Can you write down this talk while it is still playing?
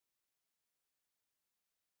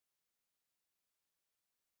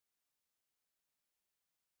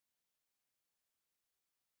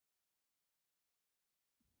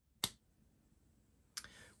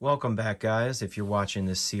Welcome back, guys. If you're watching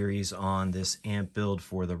this series on this amp build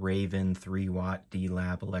for the Raven 3 Watt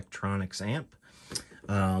DLab Electronics amp,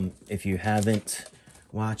 if you haven't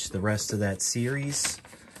watched the rest of that series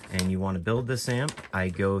and you want to build this amp, I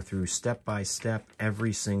go through step by step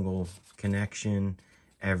every single connection,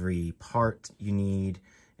 every part you need,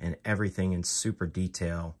 and everything in super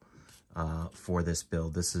detail for this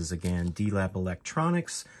build. This is, again, DLab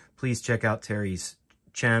Electronics. Please check out Terry's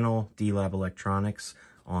channel, DLab Electronics,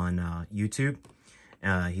 on YouTube.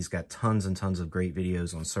 He's got tons and tons of great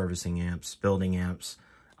videos on servicing amps, building amps.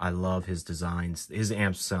 I love his designs. His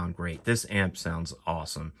amps sound great. This amp sounds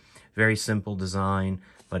awesome. Very simple design,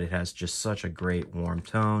 but it has just such a great warm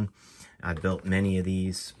tone. I built many of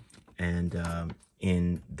these, and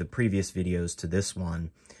in the previous videos to this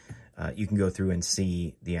one, you can go through and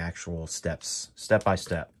see the actual steps, step by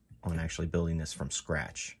step, on actually building this from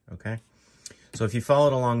scratch, okay? So if you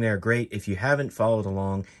followed along there, great. If you haven't followed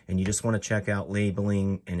along and you just want to check out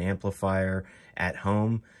labeling an amplifier at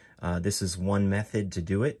home, this is one method to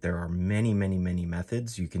do it. There are many, many, many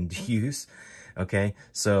methods you can use, okay?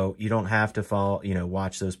 So you don't have to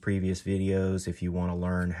watch those previous videos if you want to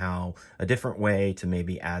learn how a different way to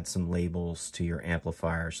maybe add some labels to your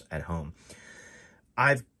amplifiers at home.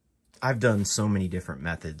 I've done so many different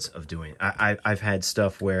methods of doing it. I've had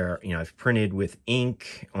stuff where, I've printed with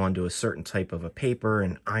ink onto a certain type of a paper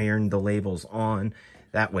and ironed the labels on.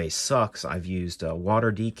 That way sucks. I've used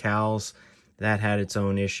water decals. That had its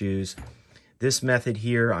own issues. This method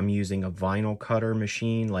here, I'm using a vinyl cutter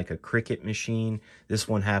machine, like a Cricut machine. This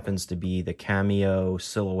one happens to be the Cameo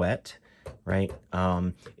Silhouette, right?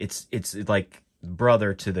 It's like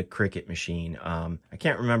brother to the Cricut machine. I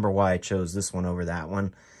can't remember why I chose this one over that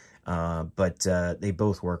one. But they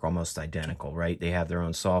both work almost identical, right? They have their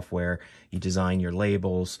own software. You design your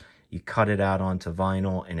labels, you cut it out onto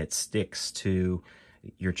vinyl, and it sticks to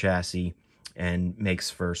your chassis and makes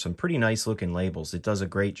for some pretty nice looking labels. It does a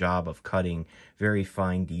great job of cutting very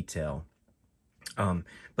fine detail.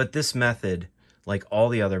 But this method, like all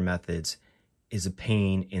the other methods, is a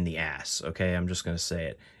pain in the ass, okay? I'm just going to say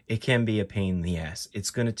it. It can be a pain in the ass.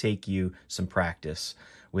 It's going to take you some practice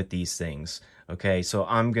with these things, okay? So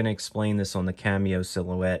I'm going to explain this on the Cameo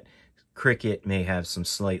Silhouette. Cricut may have some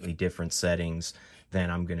slightly different settings than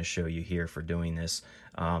I'm going to show you here for doing this.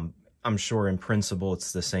 I'm sure in principle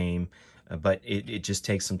it's the same, but it just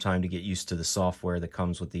takes some time to get used to the software that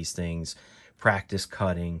comes with these things, practice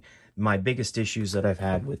cutting. My biggest issues that I've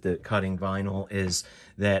had with the cutting vinyl is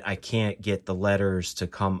that I can't get the letters to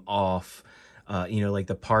come off. Like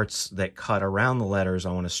the parts that cut around the letters,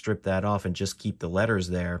 I want to strip that off and just keep the letters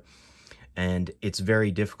there. And it's very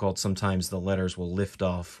difficult. Sometimes the letters will lift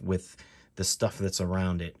off with the stuff that's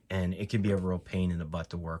around it, and it can be a real pain in the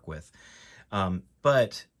butt to work with.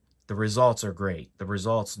 But the results are great. The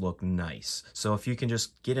results look nice. So if you can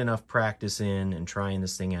just get enough practice in and trying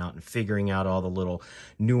this thing out and figuring out all the little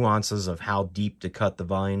nuances of how deep to cut the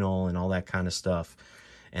vinyl and all that kind of stuff,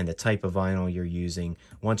 and the type of vinyl you're using,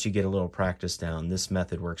 once you get a little practice down, this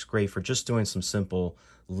method works great for just doing some simple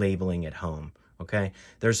labeling at home, okay?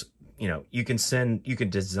 There's, you can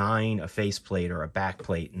design a faceplate or a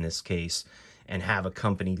backplate in this case and have a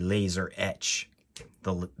company laser etch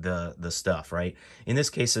the stuff, right? In this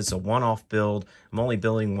case, it's a one-off build. I'm only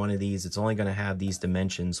building one of these. It's only going to have these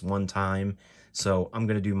dimensions one time, so I'm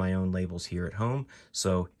going to do my own labels here at home.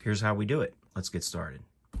 So here's how we do it. Let's get started.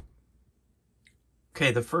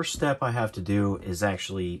 Okay, the first step I have to do is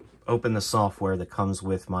actually open the software that comes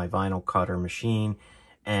with my vinyl cutter machine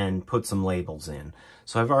and put some labels in.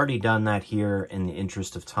 So I've already done that here in the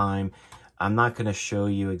interest of time. I'm not going to show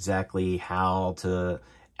you exactly how to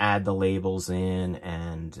add the labels in,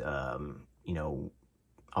 and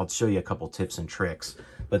I'll show you a couple tips and tricks,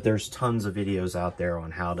 but there's tons of videos out there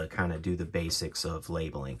on how to kind of do the basics of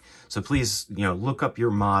labeling. So please, look up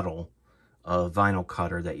your model of vinyl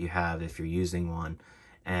cutter that you have if you're using one,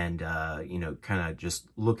 and kind of just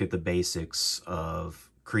look at the basics of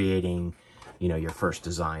creating your first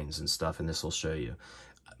designs and stuff, and this will show you.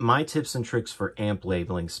 My tips and tricks for amp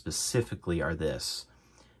labeling specifically are this.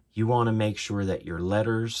 You want to make sure that your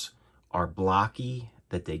letters are blocky,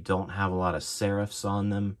 that they don't have a lot of serifs on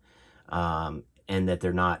them, and that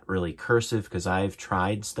they're not really cursive, because I've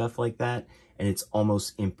tried stuff like that and it's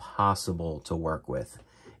almost impossible to work with.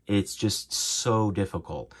 It's just so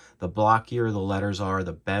difficult. The blockier the letters are,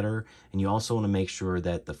 the better. And you also want to make sure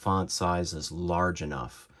that the font size is large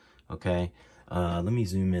enough, okay? Let me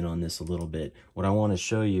zoom in on this a little bit. What I want to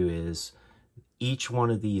show you is each one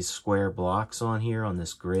of these square blocks on here on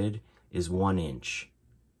this grid is 1 inch,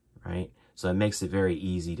 right? So it makes it very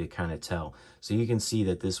easy to kind of tell. So you can see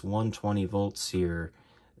that this 120 volts here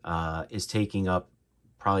is taking up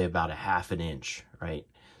probably about a 1/2 inch, right?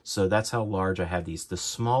 So that's how large I have these. The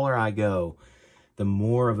smaller I go, the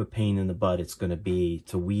more of a pain in the butt it's going to be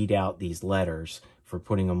to weed out these letters for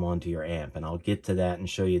putting them onto your amp. And I'll get to that and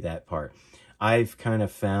show you that part. I've kind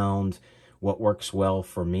of found what works well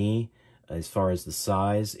for me as far as the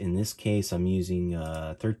size. In this case, I'm using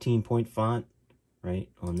 13-point font, right,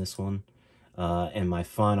 on this one. And my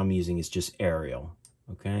font I'm using is just Arial,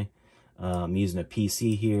 okay? I'm using a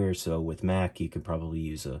PC here, so with Mac, you could probably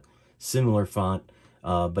use a similar font.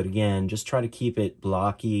 But again, just try to keep it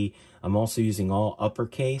blocky. I'm also using all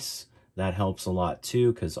uppercase. That helps a lot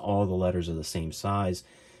too, because all the letters are the same size.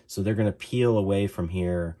 So they're going to peel away from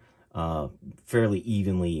here fairly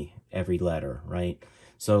evenly, every letter, right?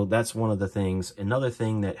 So that's one of the things. Another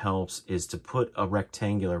thing that helps is to put a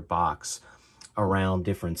rectangular box around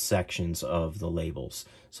different sections of the labels.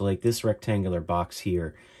 So like this rectangular box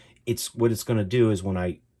here, what it's going to do is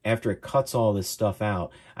after it cuts all this stuff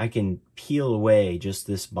out, I can peel away just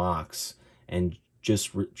this box and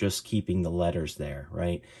just keeping the letters there,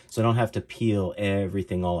 right? So I don't have to peel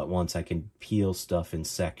everything all at once. I can peel stuff in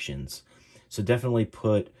sections. So definitely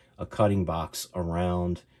put a cutting box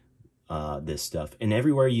around this stuff. And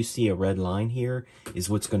everywhere you see a red line here is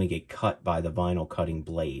what's going to get cut by the vinyl cutting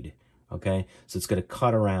blade, okay? So it's going to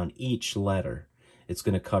cut around each letter. It's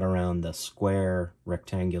going to cut around the square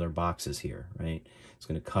rectangular boxes here, right? It's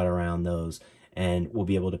going to cut around those, and we'll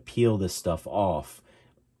be able to peel this stuff off,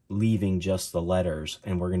 leaving just the letters,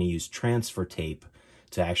 and we're going to use transfer tape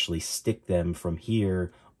to actually stick them from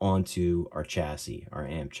here onto our chassis, our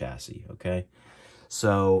amp chassis, okay?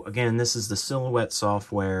 So again, this is the Silhouette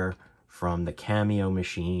software from the Cameo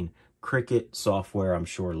machine. Cricut software, I'm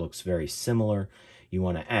sure, looks very similar. You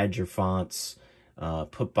want to add your fonts,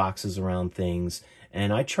 put boxes around things,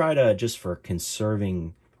 and I try to, just for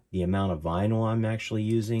conserving the amount of vinyl I'm actually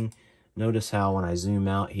using, notice how when I zoom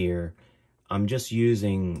out here, I'm just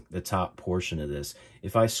using the top portion of this.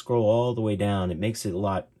 If I scroll all the way down, it makes it a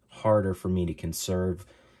lot harder for me to conserve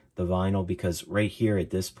the vinyl, because right here at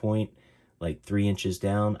this point, like 3 inches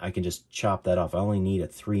down, I can just chop that off. I only need a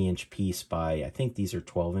 3-inch piece by, I think these are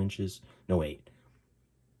 12 inches. No, wait.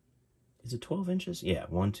 Is it 12 inches? Yeah,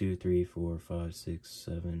 1, 2, 3, 4, 5, 6,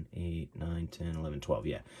 7, 8, 9, 10, 11, 12,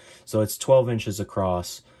 yeah. So it's 12 inches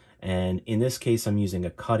across, and in this case, I'm using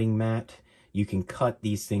a cutting mat. You can cut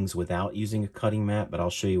these things without using a cutting mat, but I'll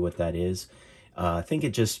show you what that is. I think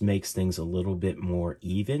it just makes things a little bit more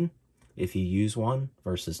even if you use one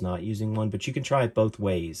versus not using one, but you can try it both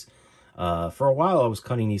ways. For a while, I was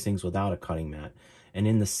cutting these things without a cutting mat, and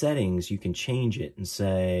in the settings, you can change it and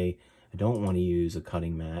say, I don't want to use a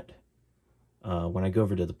cutting mat. When I go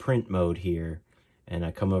over to the print mode here, and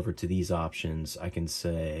I come over to these options, I can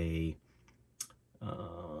say,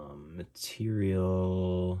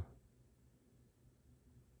 material,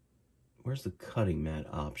 where's the cutting mat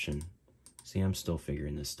option? See, I'm still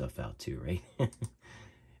figuring this stuff out too, right?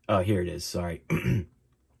 Oh, here it is, sorry. It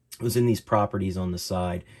was in these properties on the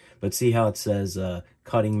side, but see how it says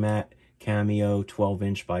cutting mat, Cameo, 12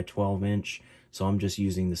 inch by 12 inch. So I'm just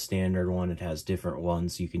using the standard one. It has different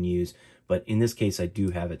ones you can use, but in this case, I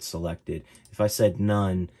do have it selected. If I said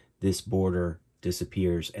none, this border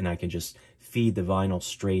disappears, and I can just feed the vinyl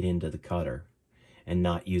straight into the cutter and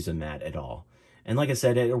not use a mat at all. And like I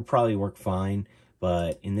said, it'll probably work fine,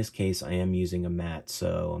 but in this case, I am using a mat,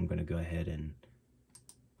 so I'm going to go ahead and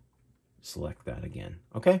select that again.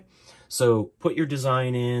 Okay, so put your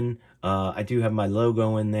design in. I do have my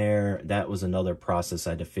logo in there. That was another process.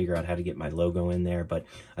 I had to figure out how to get my logo in there, but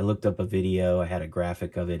I looked up a video. I had a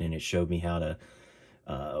graphic of it, and it showed me how to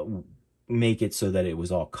make it so that it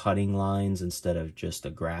was all cutting lines instead of just a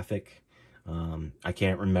graphic. I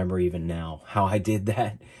can't remember even now how I did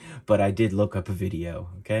that, but I did look up a video,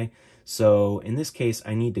 okay? So in this case,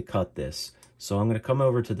 I need to cut this. So I'm going to come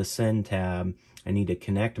over to the Send tab. I need to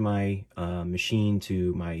connect my machine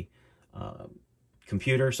to my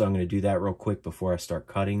computer, so I'm going to do that real quick before I start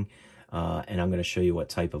cutting, and I'm going to show you what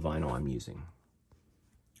type of vinyl I'm using.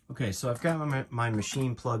 Okay, so I've got my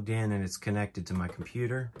machine plugged in, and it's connected to my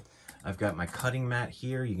computer. I've got my cutting mat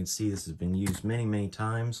here. You can see this has been used many, many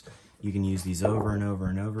times. You can use these over and over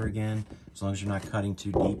and over again, as long as you're not cutting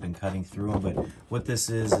too deep and cutting through them. But what this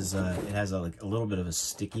is it has a little bit of a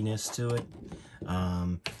stickiness to it.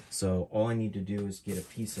 So all I need to do is get a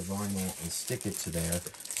piece of vinyl and stick it to there.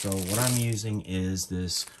 So what I'm using is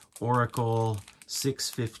this Oracle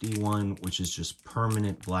 651, which is just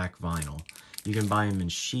permanent black vinyl. You can buy them in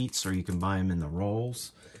sheets, or you can buy them in the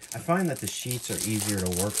rolls. I find that the sheets are easier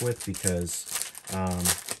to work with because,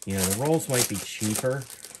 you know, the rolls might be cheaper,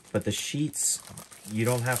 but the sheets you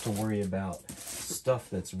don't have to worry about stuff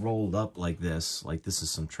that's rolled up like this. Like this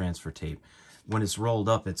is some transfer tape. When it's rolled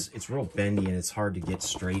up, it's real bendy and it's hard to get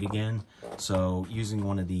straight again. So using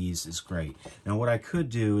one of these is great. Now what I could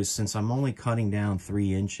do is, since I'm only cutting down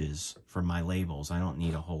 3 inches for my labels, I don't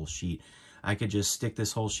need a whole sheet. I could just stick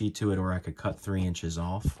this whole sheet to it, or I could cut 3 inches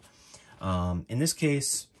off. In this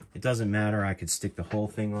case, it doesn't matter. I could stick the whole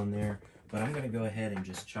thing on there, but I'm going to go ahead and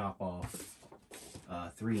just chop off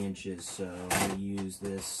 3 inches. So I'm going to use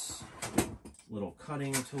this little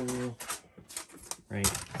cutting tool, right?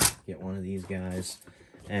 Get one of these guys,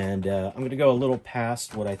 and I'm going to go a little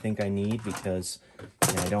past what I think I need, because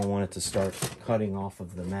I don't want it to start cutting off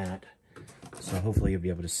of the mat. So hopefully you'll be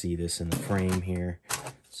able to see this in the frame here.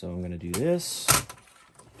 So I'm going to do this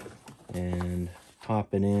and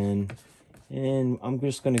pop it in, and I'm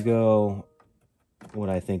just going to go what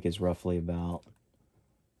I think is roughly about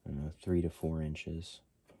 3 to 4 inches.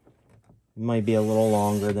 It might be a little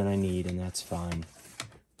longer than I need, and that's fine.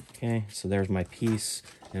 Okay, so there's my piece,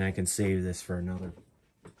 and I can save this for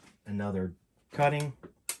another cutting.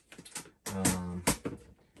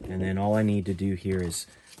 And then all I need to do here is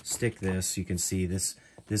stick this. You can see this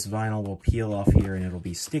vinyl will peel off here, and it'll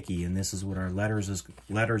be sticky, and this is what our letters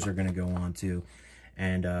are going to go on to.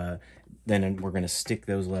 And then we're going to stick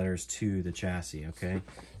those letters to the chassis. Okay,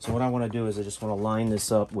 so what I want to do is I just want to line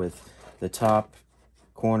this up with the top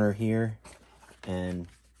corner here and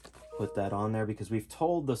put that on there, because we've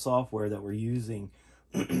told the software that we're using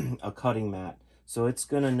a cutting mat, so it's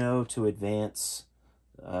going to know to advance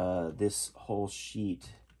this whole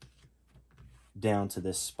sheet down to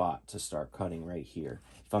this spot to start cutting right here.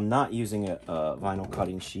 If I'm not using a vinyl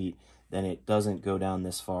cutting sheet, then it doesn't go down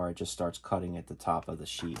this far. It just starts cutting at the top of the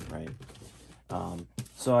sheet, right?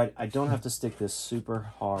 So I don't have to stick this super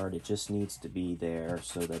hard. It just needs to be there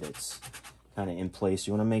so that it's kind of in place.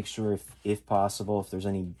 You want to make sure, if possible, if there's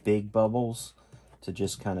any big bubbles, to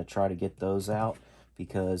just kind of try to get those out,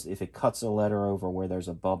 because if it cuts a letter over where there's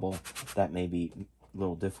a bubble, that may be a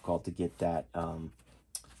little difficult to get that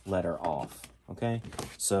letter off. Okay,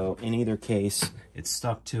 so in either case, it's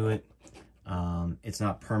stuck to it. It's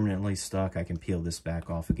not permanently stuck. I can peel this back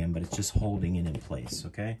off again, but it's just holding it in place.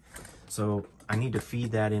 Okay, so I need to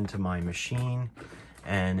feed that into my machine,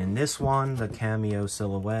 and in this one, the Cameo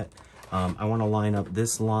Silhouette, I want to line up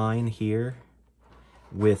this line here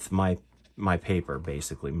with my paper,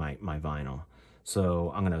 basically my vinyl.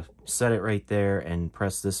 So I'm going to set it right there and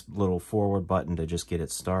press this little forward button to just get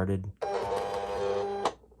it started,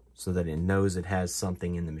 so that it knows it has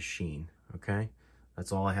something in the machine. Okay,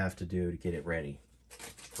 that's all I have to do to get it ready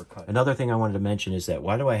for cutting. Another thing I wanted to mention is that,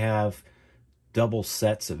 why do I have double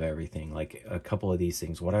sets of everything, like a couple of these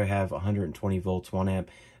things? What do I have? 120 volts, 1 amp,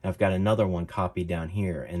 and I've got another one copied down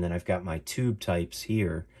here, and then I've got my tube types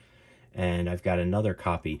here, and I've got another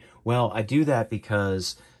copy. Well, I do that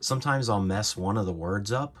because sometimes I'll mess one of the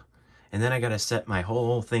words up, and then I got to set my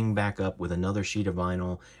whole thing back up with another sheet of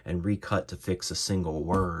vinyl and recut to fix a single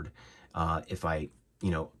word. If I,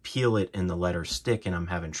 peel it and the letters stick and I'm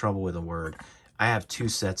having trouble with a word, I have 2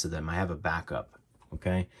 sets of them. I have a backup,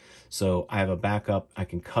 okay? So I have a backup. I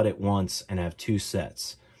can cut it once and have 2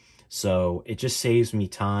 sets. So it just saves me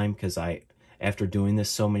time, because after doing this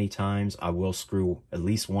so many times, I will screw at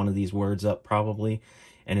least one of these words up probably.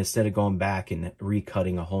 And instead of going back and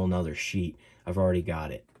recutting a whole nother sheet, I've already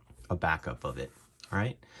got it, a backup of it. All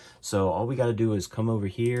right, so all we got to do is come over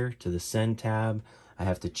here to the Send tab. I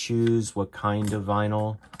have to choose what kind of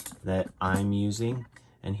vinyl that I'm using,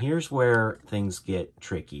 and here's where things get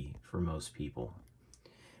tricky for most people.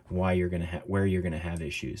 Where you're gonna have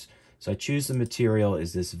issues. So I choose the material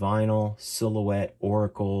is this vinyl Silhouette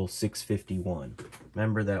Oracle 651.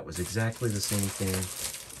 Remember, that was exactly the same thing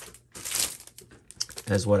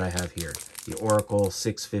as what I have here, the Oracle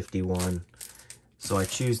 651. So I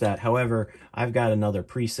choose that. However, I've got another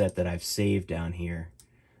preset that I've saved down here,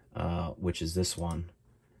 which is this one.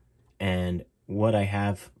 And what I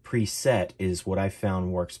have preset is what I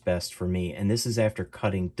found works best for me. And this is after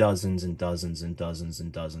cutting dozens and dozens and dozens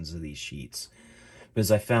and dozens of these sheets,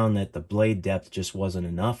 because I found that the blade depth just wasn't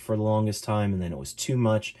enough for the longest time, and then it was too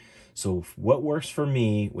much. So what works for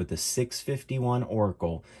me with the 651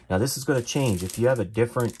 Oracle, now this is going to change. If you have a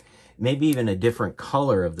different, maybe even a different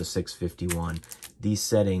color of the 651, these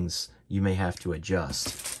settings you may have to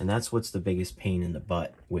adjust. And that's what's the biggest pain in the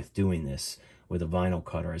butt with doing this with a vinyl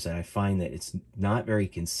cutter, is that I find that it's not very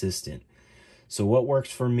consistent. So what works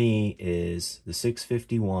for me is the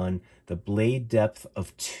 651, the blade depth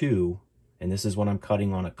of 2, and this is when I'm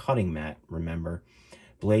cutting on a cutting mat, remember.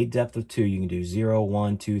 Blade depth of 2, you can do 0,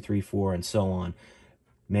 1, 2, 3, 4, and so on.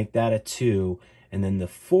 Make that a 2, And then the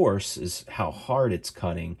force is how hard it's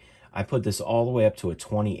cutting. I put this all the way up to a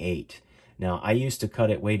 28. Now, I used to cut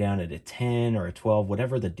it way down at a 10 or a 12,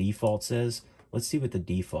 whatever the default says. Let's see what the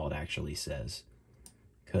default actually says.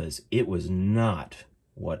 Because it was not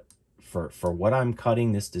what, for what I'm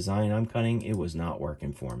cutting, this design I'm cutting, it was not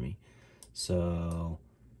working for me. So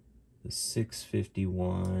the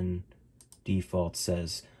 651 default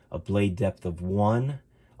says a blade depth of 1,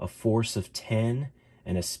 a force of 10,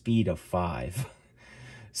 and a speed of 5.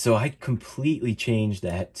 So I completely changed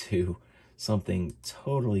that to something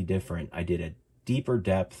totally different. I did a deeper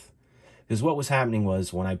depth, because what was happening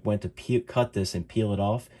was when I went to cut this and peel it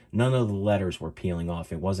off, none of the letters were peeling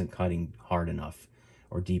off. It wasn't cutting hard enough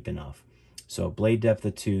or deep enough. So blade depth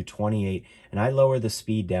of 2, 28, and I lower the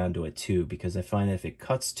speed down to a 2 because I find that if it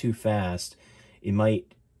cuts too fast, it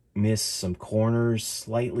might miss some corners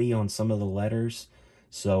slightly on some of the letters.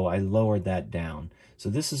 So I lowered that down. So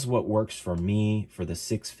this is what works for me for the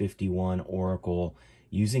 651 Oracle,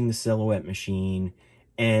 using the silhouette machine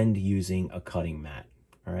and using a cutting mat.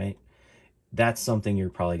 All right, that's something you're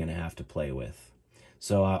probably going to have to play with.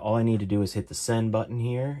 So all I need to do is hit the send button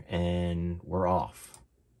here and we're off.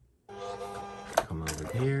 Come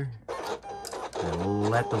over here and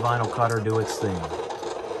let the vinyl cutter do its thing.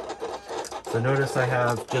 So notice I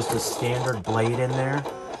have just a standard blade in there.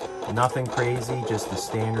 Nothing crazy, just the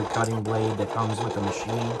standard cutting blade that comes with the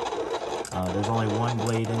machine. There's only one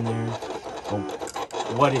blade in there. But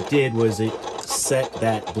what it did was it set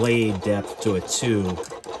that blade depth to a 2,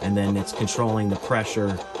 and then it's controlling the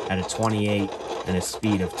pressure at a 28 and a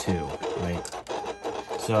speed of 2, right?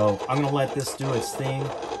 So I'm gonna let this do its thing.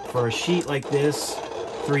 For a sheet like this,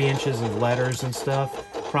 3 inches of letters and stuff,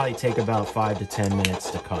 probably take about 5 to 10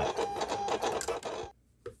 minutes to cut.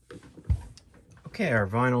 Okay, our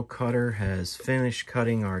vinyl cutter has finished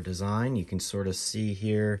cutting our design. You can sort of see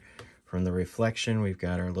here from the reflection, we've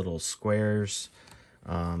got our little squares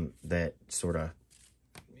that sort of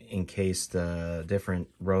encase the different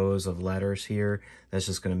rows of letters here. That's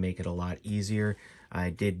just going to make it a lot easier. I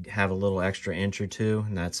did have a little extra inch or 2,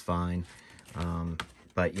 and that's fine.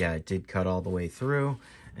 But yeah, it did cut all the way through,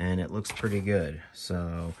 and it looks pretty good.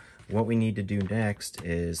 So what we need to do next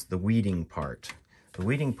is the weeding part. The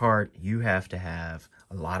weeding part, you have to have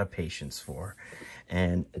a lot of patience for,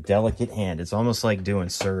 and a delicate hand. It's almost like doing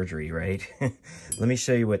surgery, right? Let me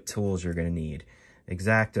show you what tools you're going to need.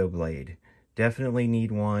 X-Acto blade. Definitely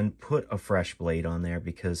need one. Put a fresh blade on there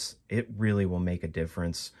because it really will make a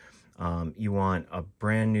difference. You want a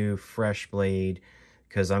brand new fresh blade,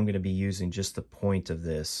 because I'm going to be using just the point of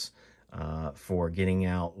this for getting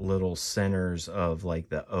out little centers of like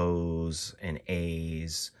the O's and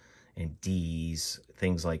A's and D's,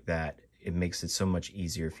 things like that. It makes it so much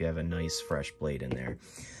easier if you have a nice fresh blade in there.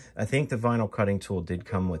 I think the vinyl cutting tool did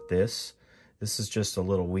come with this. This is just a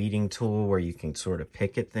little weeding tool where you can sort of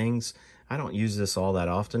pick at things. I don't use this all that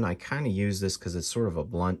often. I kind of use this because it's sort of a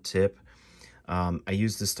blunt tip. I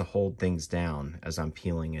use this to hold things down as I'm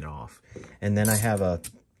peeling it off. And then I have a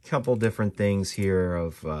couple different things here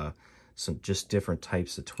of some just different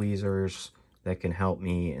types of tweezers that can help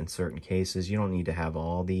me in certain cases. You don't need to have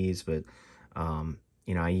all these, but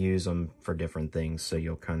you know, I use them for different things, so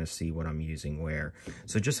you'll kind of see what I'm using where.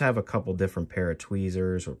 So just have a couple different pair of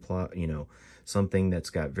tweezers, or you know, something that's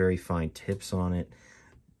got very fine tips on it,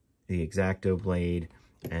 the X-Acto blade,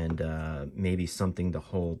 and maybe something to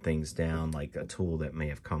hold things down, like a tool that may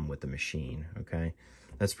have come with the machine. Okay,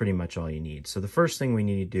 that's pretty much all you need. So the first thing we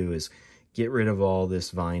need to do is get rid of all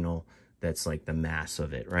this vinyl that's like the mass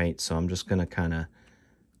of it, right? So I'm just gonna kind of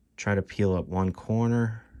try to peel up one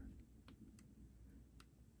corner.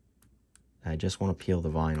 I just want to peel the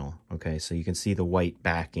vinyl. Okay, so you can see the white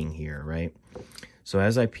backing here, right? So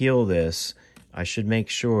as I peel this, I should make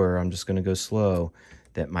sure, I'm just gonna go slow,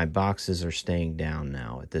 that my boxes are staying down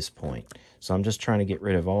now at this point. So I'm just trying to get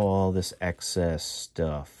rid of all this excess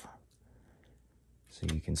stuff. So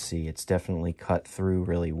you can see it's definitely cut through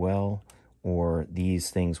really well, or these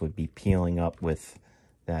things would be peeling up with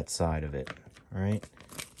that side of it. All right,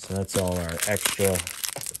 so that's all our extra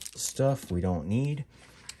stuff we don't need.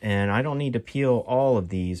 And I don't need to peel all of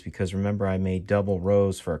these because remember I made double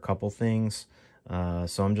rows for a couple things.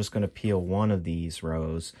 So I'm just going to peel one of these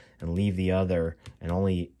rows and leave the other, and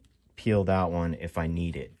only peel that one if I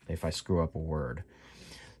need it, if I screw up a word.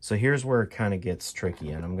 So here's where it kind of gets tricky,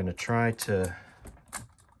 and I'm going to try to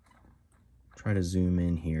zoom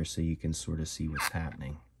in here so you can sort of see what's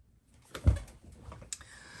happening.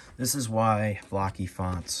 This is why blocky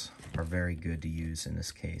fonts are very good to use in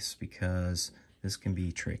this case, because this can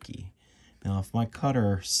be tricky. Now, if my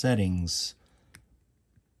cutter settings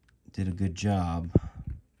did a good job,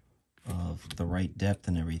 of the right depth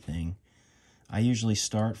and everything. I usually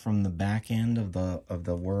start from the back end of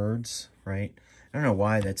the words, right? I don't know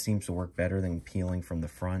why that seems to work better than peeling from the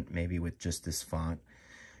front, maybe with just this font.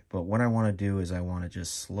 But what I want to do is I want to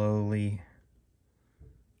just slowly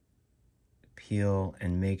peel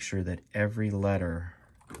and make sure that every letter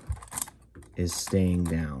is staying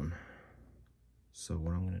down. So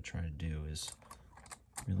what I'm going to try to do is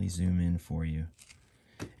really zoom in for you.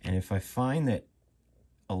 And if I find that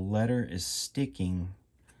a letter is sticking,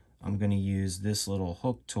 I'm going to use this little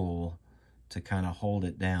hook tool to kind of hold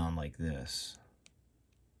it down like this.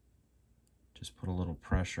 Just put a little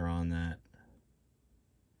pressure on that.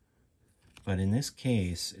 But in this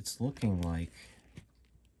case, it's looking like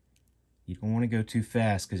you don't want to go too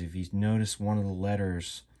fast, because if you notice one of the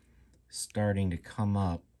letters starting to come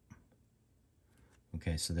up.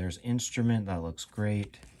 Okay, so there's instrument. That looks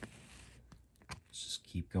great. Let's just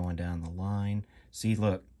keep going down the line. See,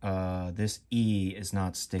 look, this E is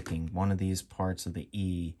not sticking. One of these parts of the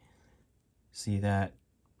E, see that?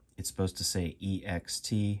 It's supposed to say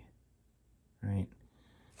EXT, right?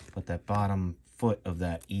 But that bottom foot of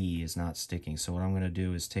that E is not sticking. So what I'm going to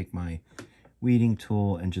do is take my weeding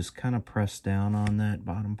tool and just kind of press down on that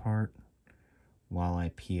bottom part while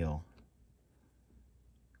I peel.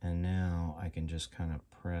 And now I can just kind of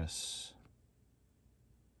press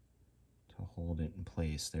to hold it in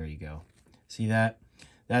place. There you go. See that?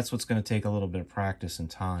 That's what's going to take a little bit of practice and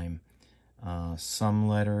time. Some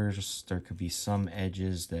letters, there could be some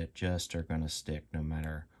edges that just are going to stick no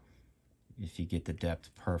matter if you get the depth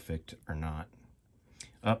perfect or not.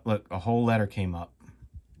 Oh, look, a whole letter came up.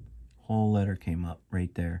 Whole letter came up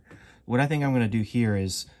right there. What I think I'm going to do here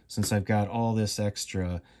is, since I've got all this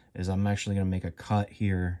extra, is I'm actually going to make a cut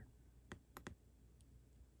here.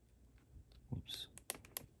 Oops.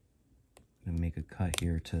 I'm going to make a cut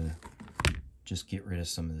here to just get rid of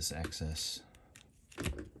some of this excess.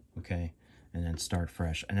 Okay, and then start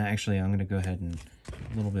fresh. And actually, I'm going to go ahead and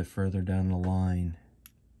a little bit further down the line,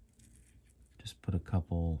 just put a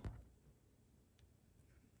couple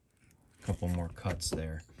more cuts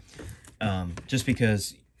there. Just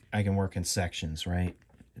because I can work in sections, right?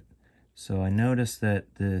 So I noticed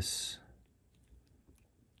that this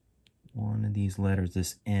one of these letters,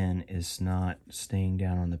 this N, is not staying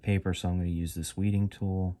down on the paper, so I'm going to use this weeding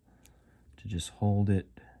tool to just hold it.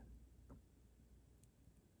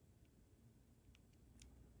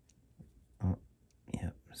 Oh, yeah,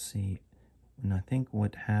 see, and I think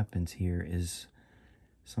what happens here is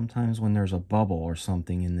sometimes when there's a bubble or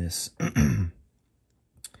something in this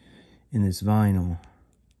in this vinyl,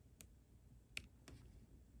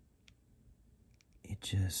 it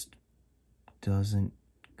just doesn't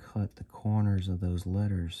cut the corners of those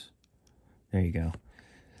letters. There you go.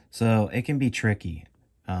 So it can be tricky,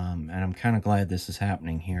 and I'm kind of glad this is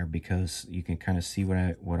happening here, because you can kind of see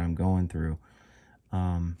what I'm going through.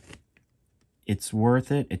 It's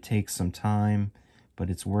worth it. It takes some time, but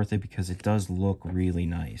it's worth it because it does look really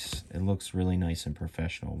nice. It looks really nice and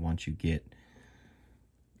professional once you get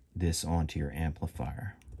this onto your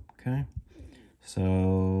amplifier. Okay,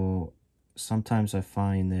 so sometimes I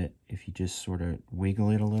find that if you just sort of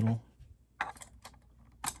wiggle it a little,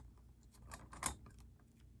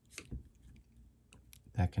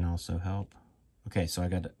 that can also help. Okay, so I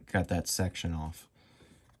got that section off.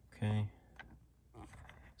 Okay,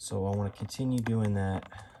 so I want to continue doing that.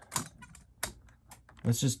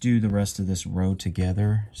 Let's just do the rest of this row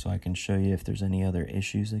together so I can show you if there's any other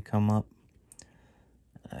issues that come up.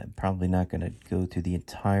 I'm probably not going to go through the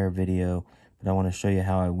entire video, but I want to show you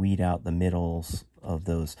how I weed out the middles of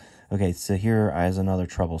those. Okay, so here is another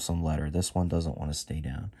troublesome letter. This one doesn't want to stay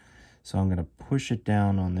down. So I'm going to push it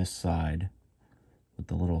down on this side with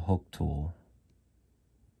the little hook tool.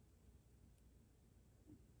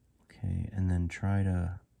 Okay, and then try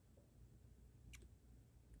to...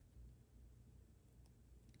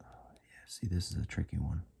 See, this is a tricky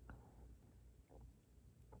one.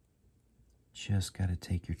 Just got to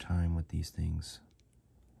take your time with these things.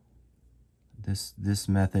 This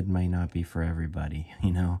method may not be for everybody,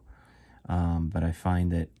 you know, but I find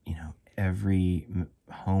that, you know, every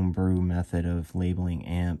homebrew method of labeling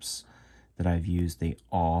amps that I've used, they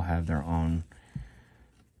all have their own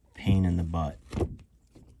pain in the butt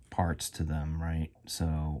parts to them, right?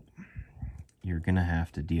 So you're gonna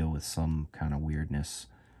have to deal with some kind of weirdness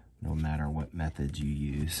no matter what methods you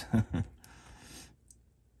use.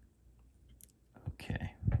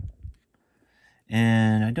 Okay.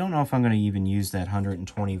 And I don't know if I'm going to even use that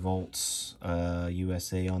 120 volts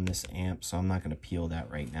USA on this amp, so I'm not going to peel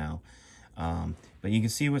that right now. But you can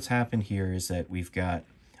see what's happened here is that we've got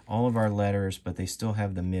all of our letters, but they still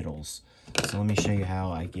have the middles. So let me show you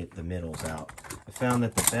how I get the middles out. I found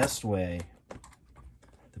that the best way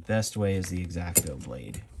is the X-Acto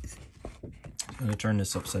blade. I'm going to turn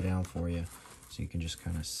this upside down for you so you can just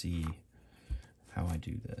kind of see how I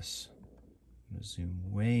do this. I'm going to zoom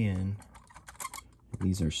way in.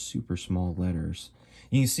 These are super small letters.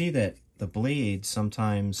 You can see that the blade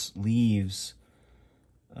sometimes leaves,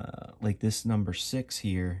 like this number 6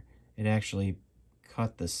 here, it actually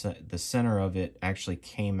cut the center of it actually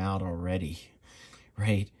came out already,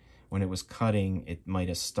 right? When it was cutting, it might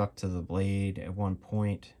have stuck to the blade at one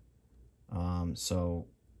point. So,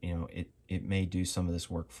 you know, it may do some of this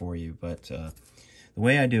work for you. But the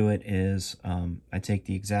way I do it is I take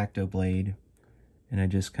the X-Acto blade and I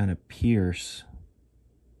just kind of pierce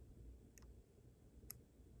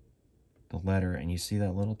the letter. And you see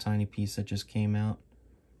that little tiny piece that just came out?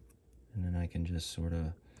 And then I can just sort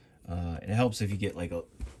of, it helps if you get like a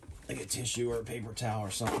tissue or a paper towel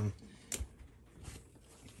or something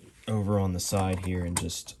over on the side here and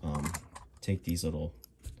just take these little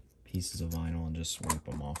pieces of vinyl and just wipe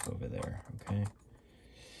them off over there, okay?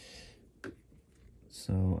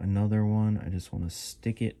 So another one, I just want to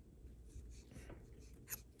stick it.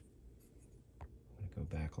 I'm going to go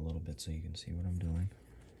back a little bit so you can see what I'm doing.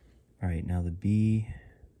 All right, now the B.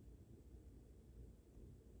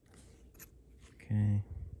 Okay.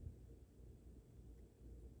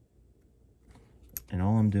 And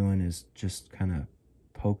all I'm doing is just kind of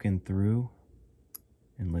poking through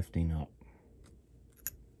and lifting up.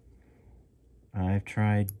 I've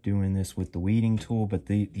tried doing this with the weeding tool, but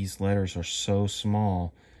these letters are so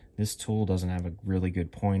small, this tool doesn't have a really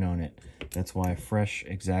good point on it. That's why a fresh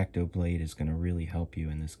X-Acto blade is going to really help you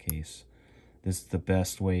in this case. This is the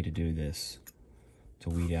best way to do this, to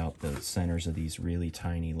weed out the centers of these really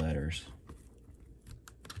tiny letters.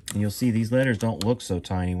 And you'll see these letters don't look so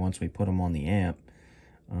tiny once we put them on the amp.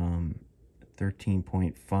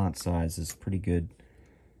 13-point font size is pretty good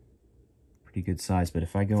size, but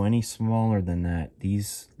if I go any smaller than that,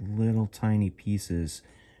 these little tiny pieces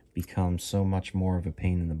become so much more of a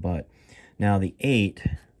pain in the butt. Now the 8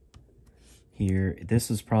 here,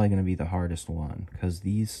 this is probably going to be the hardest one because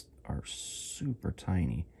these are super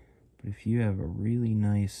tiny. But if you have a really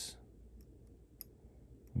nice,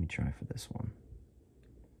 let me try for this one.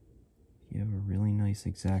 If you have a really nice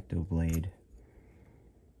X-Acto blade,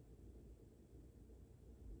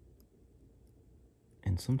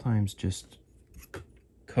 and sometimes just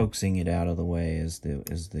coaxing it out of the way is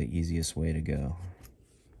the easiest way to go.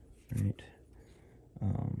 Right?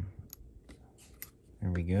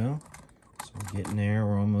 There we go. So we're getting there.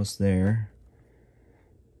 We're almost there.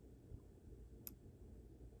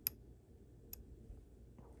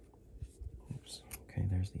 Oops. Okay,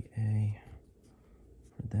 there's the A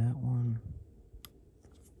for that one.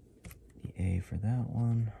 The A for that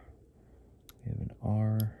one. We have an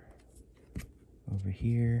R over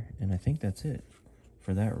here, and I think that's it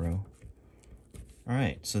for that row. All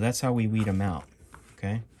right, so that's how we weed them out,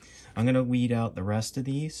 okay? I'm gonna weed out the rest of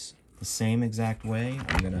these the same exact way.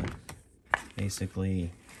 I'm gonna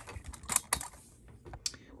basically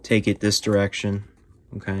take it this direction,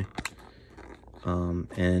 okay?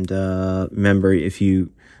 Remember,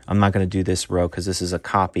 I'm not gonna do this row because this is a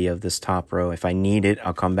copy of this top row. If I need it,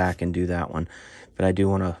 I'll come back and do that one. But I do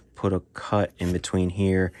wanna put a cut in between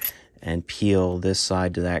here and peel this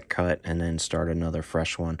side to that cut and then start another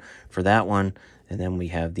fresh one for that one. And then we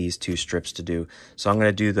have these 2 strips to do. So I'm going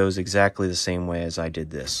to do those exactly the same way as I did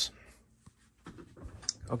this.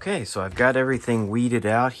 Okay, so I've got everything weeded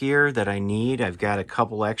out here that I need. I've got a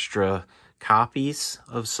couple extra copies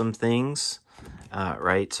of some things,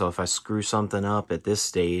 right? So if I screw something up at this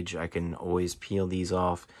stage, I can always peel these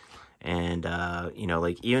off. And, you know,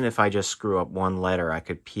 like even if I just screw up one letter, I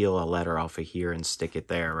could peel a letter off of here and stick it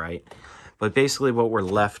there, right? But basically what we're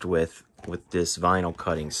left with this vinyl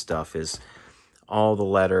cutting stuff is all the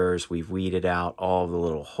letters. We've weeded out all the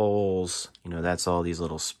little holes. You know, that's all these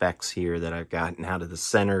little specks here that I've gotten out of the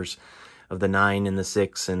centers of the 9 and the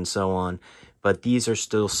 6 and so on. But these are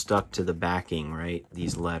still stuck to the backing, right?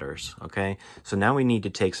 These letters, okay? So now we need to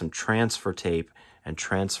take some transfer tape and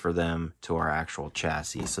transfer them to our actual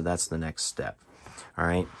chassis. So that's the next step. All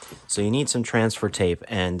right, so you need some transfer tape,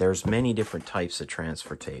 and there's many different types of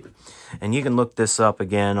transfer tape. And you can look this up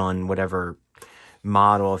again on whatever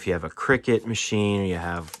model. If you have a Cricut machine or you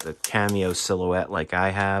have the Cameo Silhouette like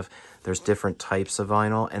I have, there's different types of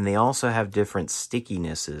vinyl, and they also have different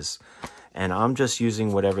stickinesses. And I'm just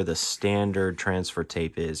using whatever the standard transfer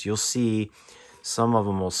tape is. You'll see some of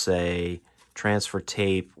them will say transfer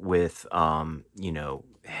tape with, you know,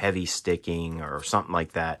 heavy sticking or something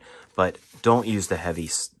like that. But don't use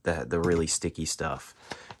the really sticky stuff.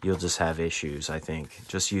 You'll just have issues, I think.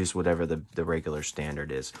 Just use whatever the regular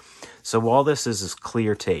standard is. So all this is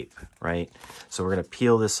clear tape, right? So we're going to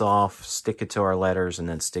peel this off, stick it to our letters, and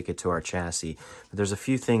then stick it to our chassis. But there's a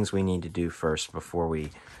few things we need to do first before we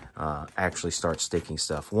actually start sticking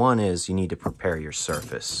stuff. One is you need to prepare your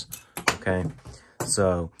surface, okay?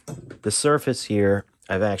 So the surface here,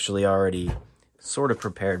 I've actually already sort of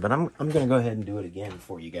prepared, but I'm going to go ahead and do it again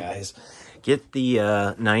for you guys. Get the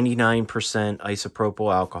 99%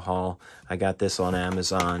 isopropyl alcohol. I got this on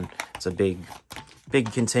Amazon. It's a big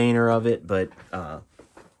container of it, but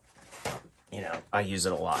you know, I use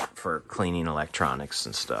it a lot for cleaning electronics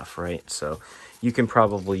and stuff, right? So you can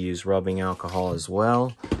probably use rubbing alcohol as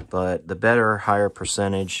well, but the better, higher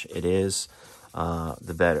percentage it is,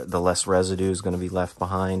 the better, the less residue is going to be left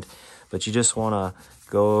behind. But you just want to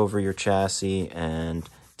go over your chassis and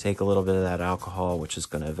take a little bit of that alcohol, which is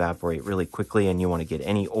going to evaporate really quickly, and you want to get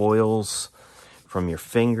any oils from your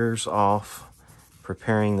fingers off.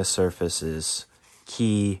 Preparing the surface is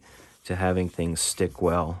key to having things stick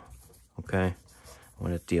well, okay,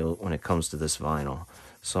 when it comes to this vinyl.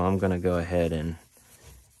 So I'm going to go ahead and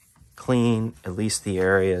clean at least the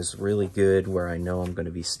areas really good where I know I'm going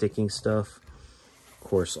to be sticking stuff. Of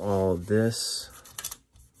course, all of this.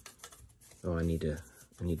 Oh, I need to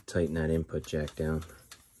tighten that input jack down.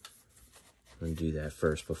 I'm going to do that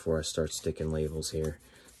first before I start sticking labels here.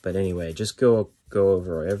 But anyway, just go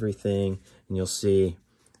over everything, and you'll see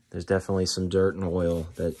there's definitely some dirt and oil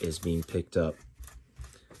that is being picked up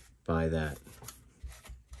by that,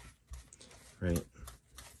 right?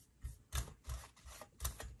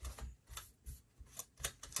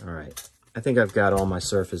 All right, I think I've got all my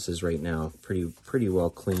surfaces right now pretty well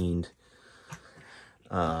cleaned,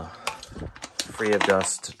 free of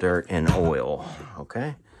dust, dirt, and oil,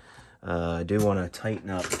 okay? I do want to tighten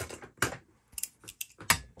up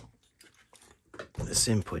this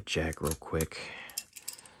input jack real quick.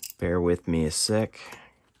 Bear with me a sec.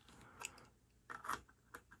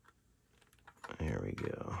 There we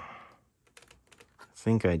go. I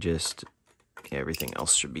think I just, yeah, everything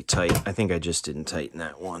else should be tight. I think I just didn't tighten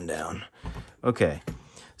that one down. Okay,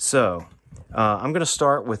 so I'm going to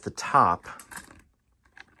start with the top,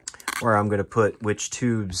 where I'm going to put which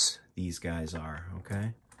tubes these guys are,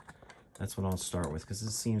 okay? That's what I'll start with, because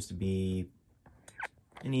this seems to be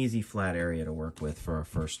an easy flat area to work with for our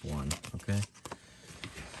first one, okay?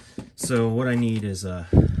 So what I need is,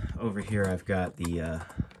 over here I've got the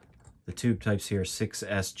tube types here,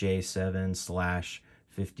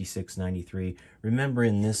 6SJ7/5693. Remember,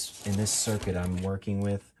 in this circuit I'm working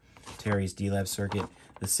with, Terry's DLab circuit,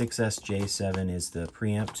 the 6SJ7 is the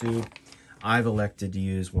preamp tube. I've elected to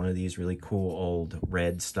use one of these really cool old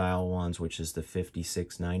red style ones, which is the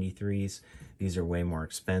 5693s. These are way more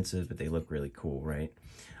expensive, but they look really cool, right?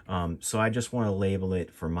 So I just want to label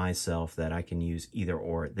it for myself that I can use either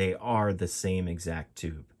or. They are the same exact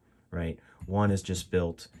tube, right? One is just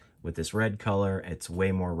built with this red color. It's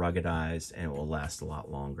way more ruggedized, and it will last a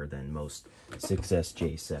lot longer than most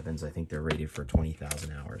 6SJ7s. I think they're rated for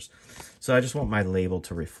 20,000 hours. So I just want my label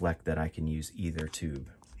to reflect that I can use either tube,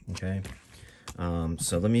 okay?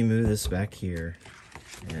 So let me move this back here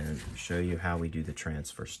and show you how we do the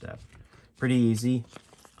transfer step. Pretty easy,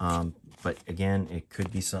 but again, it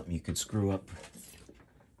could be something you could screw up.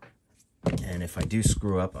 And if I do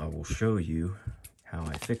screw up, I will show you how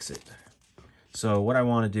I fix it. So what I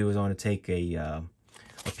want to do is I want to take a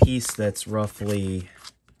piece that's roughly,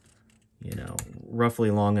 you know, roughly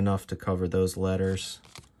long enough to cover those letters.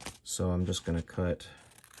 So I'm just going to cut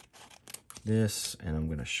this, and I'm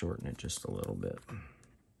going to shorten it just a little bit.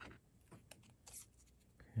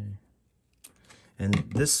 Okay. And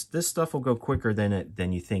this stuff will go quicker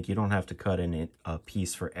than you think. You don't have to cut in a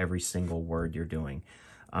piece for every single word you're doing.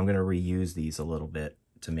 I'm going to reuse these a little bit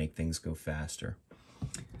to make things go faster.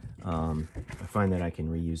 I find that I can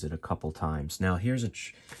reuse it a couple times. Now here's a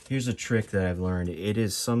trick that I've learned. It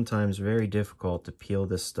is sometimes very difficult to peel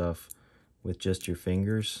this stuff with just your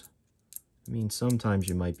fingers. I mean, sometimes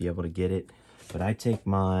you might be able to get it, but I take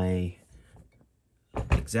my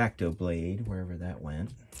X-Acto blade, wherever that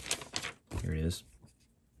went. Here it is.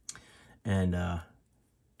 And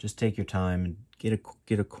just take your time and get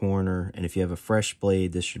a corner. And if you have a fresh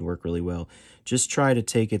blade, this should work really well. Just try to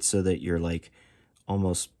take it so that you're like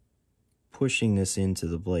almost pushing this into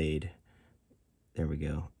the blade. There we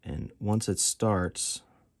go. And once it starts,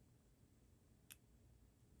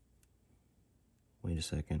 wait a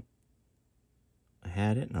second. I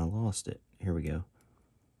had it and I lost it. Here we go.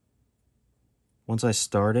 Once I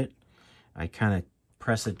start it, I kind of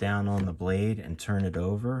press it down on the blade and turn it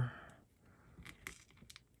over,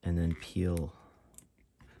 and then peel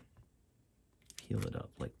it up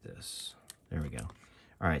like this. There we go.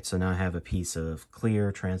 All right, so now I have a piece of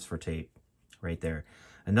clear transfer tape right there.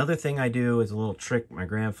 Another thing I do is a little trick my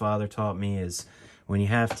grandfather taught me is when you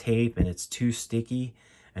have tape and it's too sticky,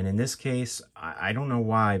 and in this case, I don't know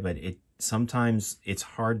why, but sometimes it's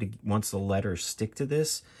hard to, once the letters stick to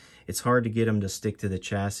this, it's hard to get them to stick to the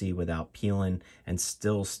chassis without peeling and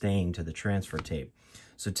still staying to the transfer tape.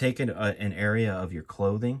 So take an area of your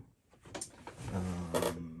clothing.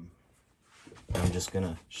 I'm just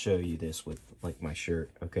gonna show you this with like my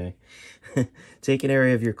shirt, okay? Take an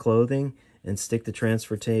area of your clothing and stick the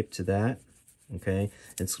transfer tape to that, okay?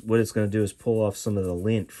 What it's gonna do is pull off some of the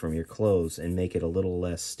lint from your clothes and make it a little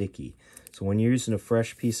less sticky. So when you're using a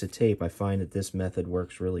fresh piece of tape, I find that this method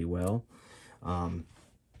works really well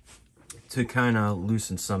to kind of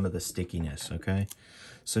loosen some of the stickiness, okay?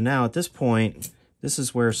 So now at this point, this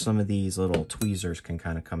is where some of these little tweezers can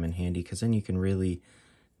kind of come in handy, because then you can really,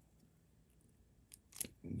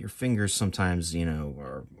 your fingers sometimes, you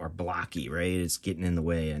know, are blocky, right? It's getting in the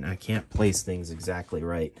way, and I can't place things exactly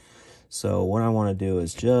right. So what I want to do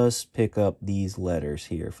is just pick up these letters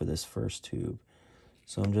here for this first tube.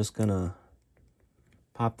 So I'm just gonna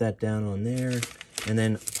pop that down on there, and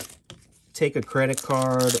then take a credit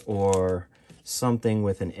card or something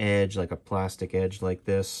with an edge, like a plastic edge like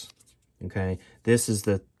this, okay? This is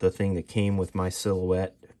the thing that came with my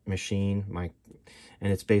Silhouette machine,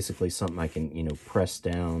 and it's basically something I can, you know, press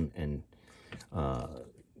down and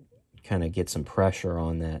kind of get some pressure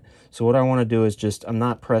on that. So what I want to do is just, I'm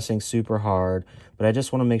not pressing super hard, but I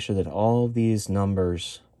just want to make sure that all of these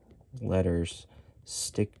letters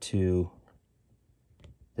stick to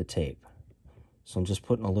the tape. So I'm just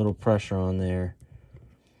putting a little pressure on there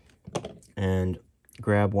and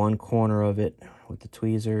grab one corner of it with the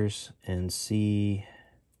tweezers and see.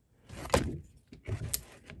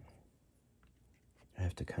 I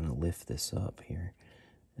have to kind of lift this up here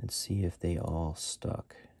and see if they all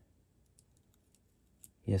stuck.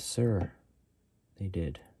 Yes, sir, they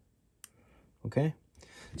did. Okay,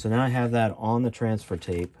 so now I have that on the transfer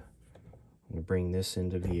tape. I'm going to bring this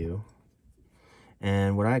into view.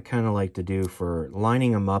 And what I kind of like to do for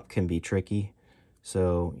lining them up can be tricky.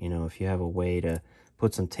 So, you know, if you have a way to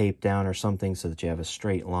put some tape down or something so that you have a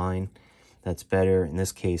straight line, that's better. In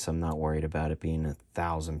this case, I'm not worried about it being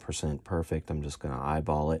 1000% perfect. I'm just going to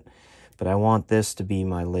eyeball it. But I want this to be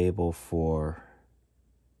my label for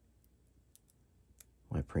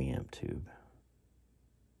my preamp tube.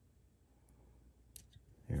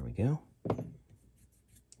 There we go.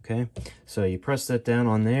 Okay, so you press that down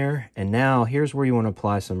on there, and now here's where you want to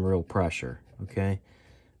apply some real pressure, okay?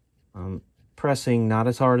 I'm pressing not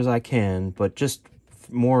as hard as I can, but just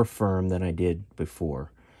more firm than I did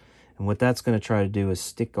before. And what that's going to try to do is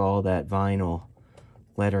stick all that vinyl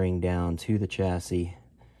lettering down to the chassis.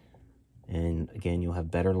 And again, you'll have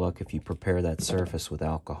better luck if you prepare that surface with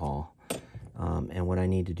alcohol. And what I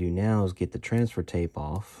need to do now is get the transfer tape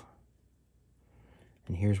off.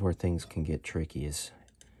 And here's where things can get tricky is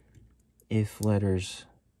if letters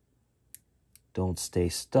don't stay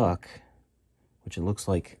stuck, which it looks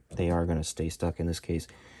like they are going to stay stuck in this case,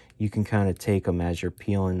 you can kind of take them as you're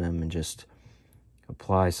peeling them and just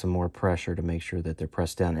apply some more pressure to make sure that they're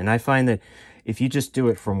pressed down. And I find that if you just do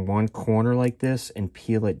it from one corner like this and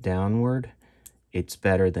peel it downward, it's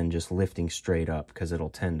better than just lifting straight up, because it'll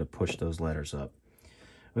tend to push those letters up.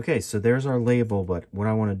 Okay, so there's our label, but what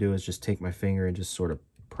I want to do is just take my finger and just sort of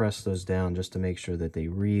press those down just to make sure that they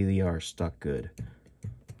really are stuck good.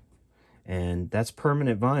 And that's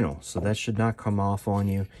permanent vinyl, so that should not come off on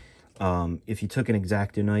you. If you took an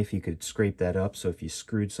X-Acto knife, you could scrape that up. So if you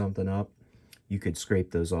screwed something up, you could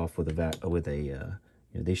scrape those off with a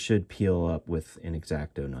they should peel up with an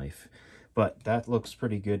X-Acto knife. But that looks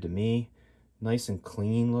pretty good to me. Nice and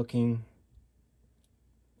clean looking.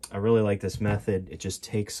 I really like this method. It just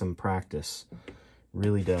takes some practice.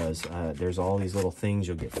 Really does. There's all these little things.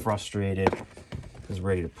 You'll get frustrated. I was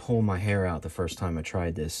ready to pull my hair out the first time I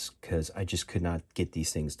tried this because I just could not get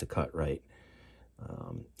these things to cut right.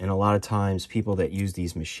 And a lot of times people that use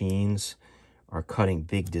these machines are cutting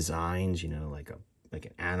big designs, you know, like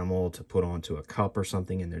an animal to put onto a cup or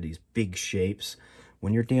something, and they're these big shapes.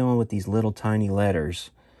 When you're dealing with these little tiny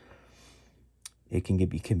letters, it can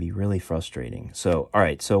be really frustrating. So, all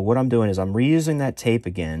right, so what I'm doing is I'm reusing that tape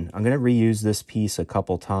again. I'm going to reuse this piece a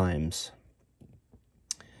couple times.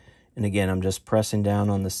 And again, I'm just pressing down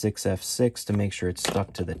on the 6F6 to make sure it's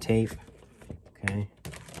stuck to the tape. Okay.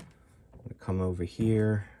 I'm going to come over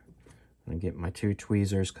here. I'm going to get my two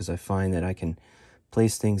tweezers because I find that I can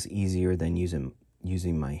place things easier than using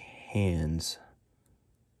using my hands.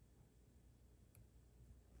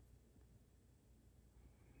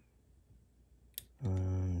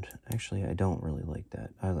 And actually, I don't really like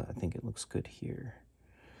that. I think it looks good here.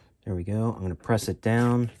 There we go. I'm going to press it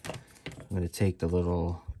down. I'm going to take the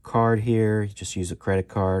little card here. You just use a credit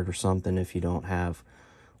card or something if you don't have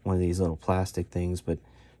one of these little plastic things. But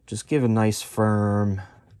just give a nice firm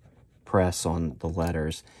press on the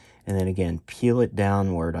letters. And then again, peel it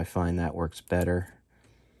downward. I find that works better.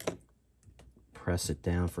 Press it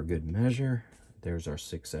down for good measure. There's our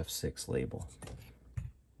 6F6 label.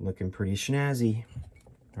 Looking pretty snazzy,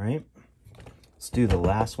 right? Let's do the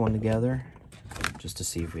last one together just to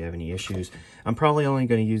see if we have any issues. I'm probably only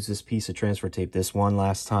going to use this piece of transfer tape this one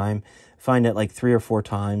last time. Find it like 3 or 4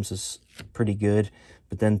 times is pretty good,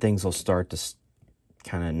 but then things will start to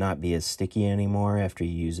kind of not be as sticky anymore after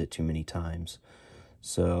you use it too many times.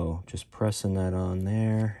 So just pressing that on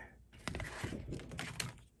there.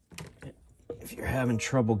 If you're having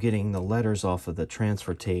trouble getting the letters off of the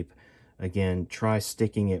transfer tape, again, try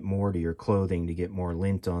sticking it more to your clothing to get more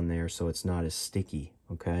lint on there so it's not as sticky,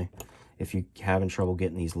 okay? If you're having trouble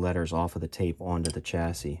getting these letters off of the tape onto the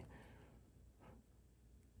chassis,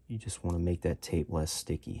 you just want to make that tape less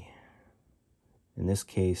sticky. In this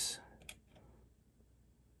case,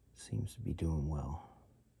 it seems to be doing well.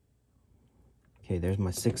 Okay, there's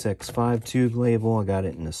my 6X5 tube label. I got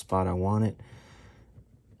it in the spot I want it.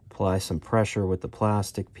 Apply some pressure with the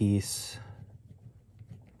plastic piece.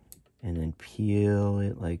 And then peel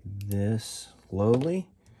it like this slowly.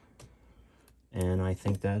 And I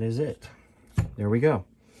think that is it. There we go.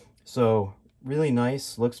 So really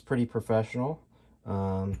nice, looks pretty professional.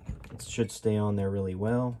 It should stay on there really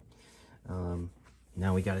well.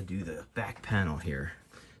 Now we got to do the back panel here.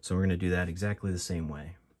 So we're going to do that exactly the same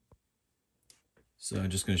way. So I'm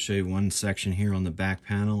just going to show you one section here on the back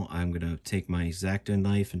panel. I'm going to take my X-Acto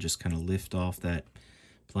knife and just kind of lift off that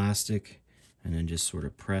plastic. And then just sort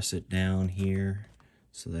of press it down here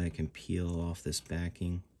so that I can peel off this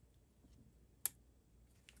backing.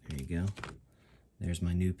 There you go. There's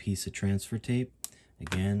my new piece of transfer tape.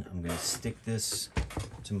 Again, I'm going to stick this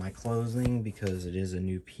to my clothing because it is a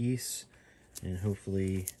new piece. And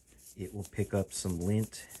hopefully it will pick up some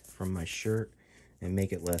lint from my shirt and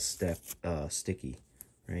make it less sticky.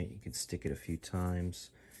 Right? You can stick it a few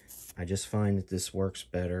times. I just find that this works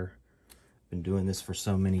better. Been doing this for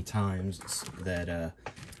so many times that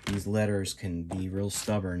these letters can be real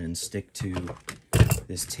stubborn and stick to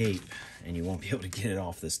this tape, and you won't be able to get it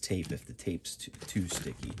off this tape if the tape's too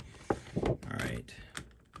sticky. All right,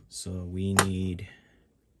 so we need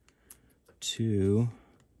to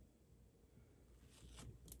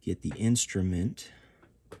get the instrument,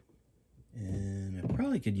 and I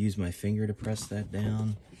probably could use my finger to press that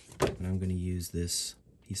down, but I'm going to use this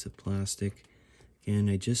piece of plastic. Again,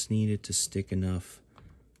 I just need it to stick enough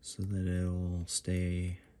so that it'll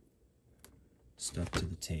stay stuck to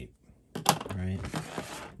the tape, right?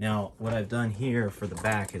 Now, what I've done here for the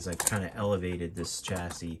back is I've kind of elevated this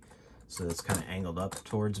chassis so it's kind of angled up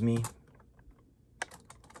towards me.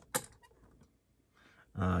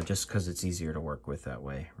 Just because it's easier to work with that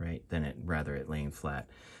way, right? Than rather it laying flat.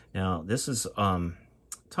 Now, this is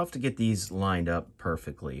tough to get these lined up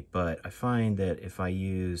perfectly, but I find that if I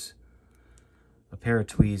use a pair of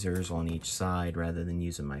tweezers on each side rather than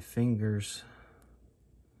using my fingers,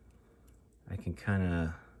 I can kind of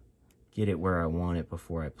get it where I want it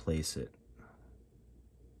before I place it.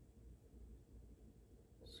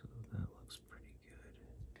 So that looks pretty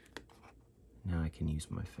good. Now I can use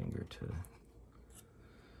my finger to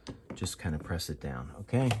just kind of press it down,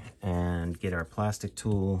 okay? And get our plastic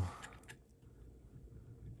tool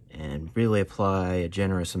and really apply a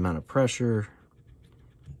generous amount of pressure.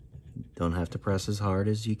 Don't have to press as hard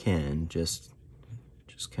as you can. Just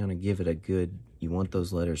kind of give it a good, you want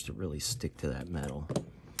those letters to really stick to that metal.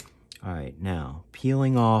 All right, now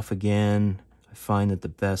peeling off again. I find that the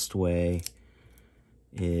best way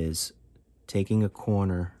is taking a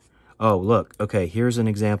corner. Oh, look, okay, here's an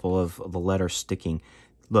example of the letter sticking.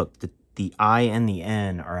 Look, the I and the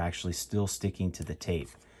N are actually still sticking to the tape.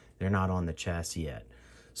 They're not on the chassis yet.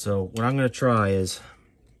 So what I'm going to try is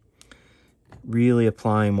really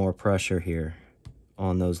applying more pressure here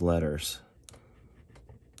on those letters.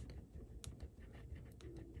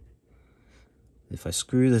 If I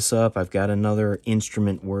screw this up, I've got another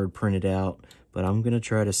instrument word printed out, but I'm going to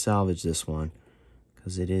try to salvage this one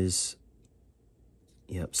because it is,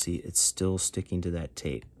 yep, see, it's still sticking to that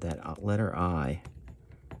tape. That letter I,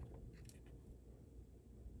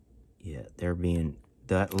 yeah,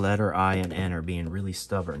 that letter I and N are being really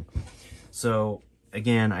stubborn. So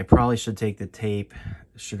again, I probably should take the tape,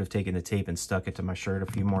 should have taken the tape and stuck it to my shirt a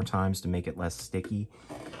few more times to make it less sticky.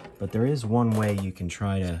 But there is one way you can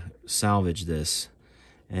try to salvage this.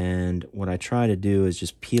 And what I try to do is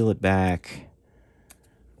just peel it back.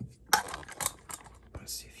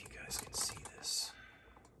 Let's see if you guys can see this.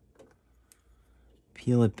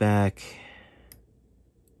 Peel it back.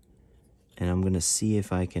 And I'm going to see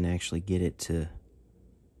if I can actually get it to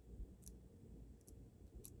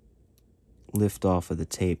lift off of the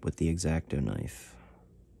tape with the X-Acto knife.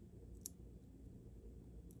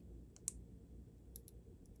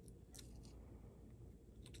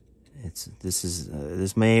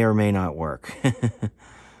 This may or may not work.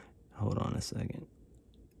 Hold on a second.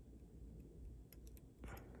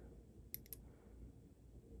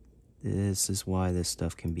 This is why this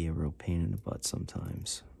stuff can be a real pain in the butt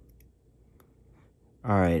sometimes.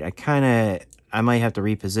 All right, I might have to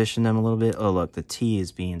reposition them a little bit. Oh, look, the T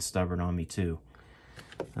is being stubborn on me too.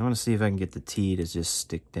 I want to see if I can get the T to just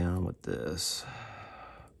stick down with this.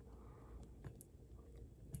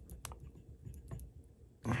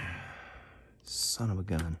 Son of a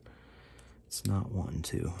gun. It's not wanting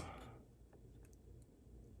to.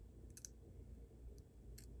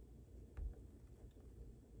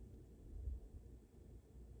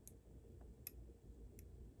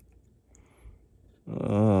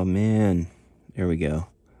 Oh, man. There we go.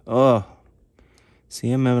 Oh. See,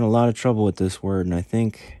 I'm having a lot of trouble with this word, and I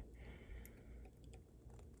think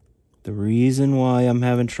the reason why I'm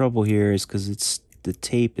having trouble here is because the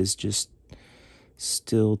tape is just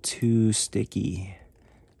still too sticky.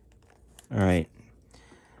 All right.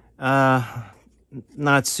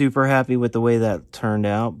 Not super happy with the way that turned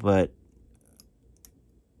out, but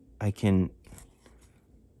I can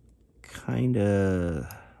kind of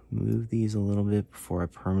move these a little bit before I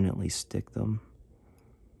permanently stick them.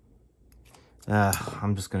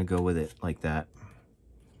 I'm just going to go with it like that.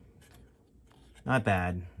 Not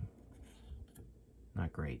bad.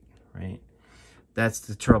 Not great, right? That's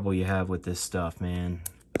the trouble you have with this stuff, man.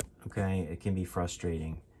 Okay, it can be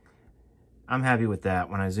frustrating. I'm happy with that.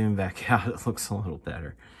 When I zoom back out, it looks a little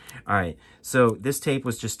better. All right, so this tape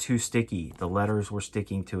was just too sticky. The letters were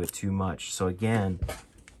sticking to it too much. So again,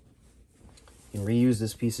 you can reuse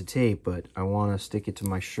this piece of tape, but I want to stick it to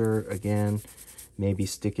my shirt again. Maybe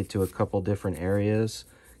stick it to a couple different areas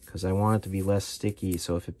because I want it to be less sticky.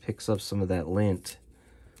 So if it picks up some of that lint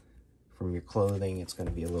from your clothing, it's going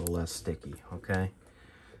to be a little less sticky, okay?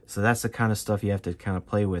 So that's the kind of stuff you have to kind of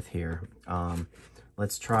play with here.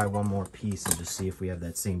 Let's try one more piece and just see if we have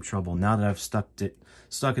that same trouble. Now that I've stuck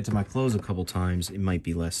it to my clothes a couple times, it might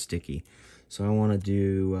be less sticky. So I want to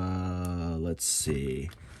do, let's see.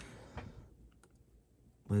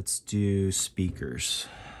 Let's do speakers.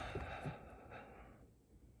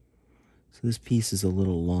 So this piece is a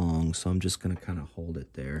little long, so I'm just going to kind of hold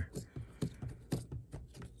it there.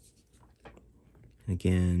 And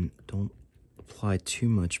again, don't apply too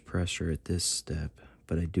much pressure at this step,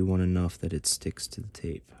 but I do want enough that it sticks to the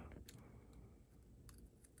tape.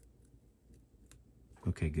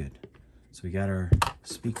 Okay, good. So we got our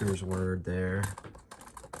speakers word there.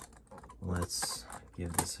 Let's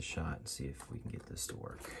give this a shot and see if we can get this to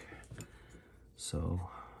work. So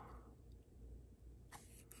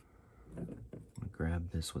I'm going to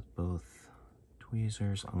grab this with both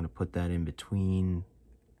tweezers. I'm going to put that in between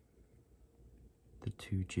the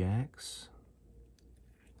two jacks.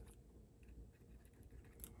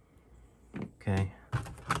 Okay.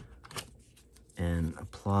 And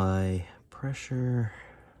apply pressure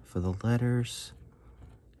for the letters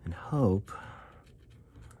and hope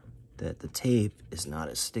that the tape is not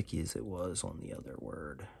as sticky as it was on the other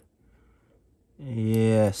word.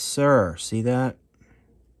 Yes, sir. See that?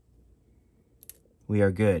 We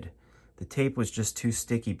are good. The tape was just too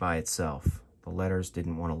sticky by itself. The letters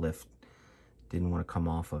didn't want to lift, didn't want to come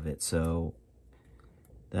off of it. So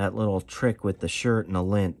that little trick with the shirt and the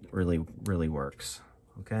lint really works.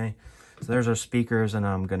 Okay? So there's our speakers, and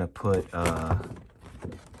I'm gonna put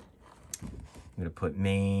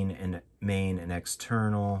main and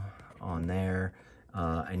external on there.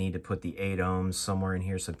 I need to put the 8 ohms somewhere in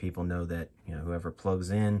here so people know that, you know, whoever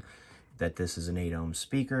plugs in, that this is an 8 ohm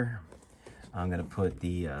speaker. I'm going to put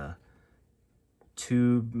the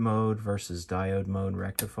tube mode versus diode mode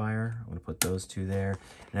rectifier. I'm going to put those two there.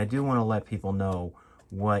 And I do want to let people know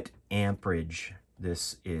what amperage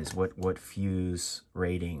this is, what fuse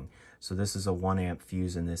rating. So this is a 1 amp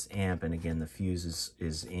fuse in this amp, and again, the fuse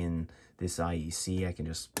is in this IEC. I can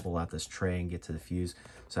just pull out this tray and get to the fuse.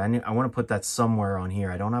 So I want to put that somewhere on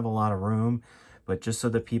here. I don't have a lot of room, but just so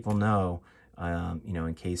that people know, you know,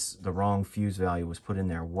 in case the wrong fuse value was put in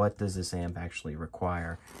there, what does this amp actually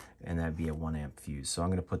require? And that'd be a 1 amp fuse. So I'm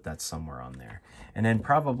going to put that somewhere on there. And then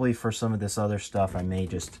probably for some of this other stuff, I may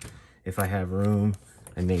just, if I have room,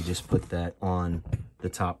 I may just put that on the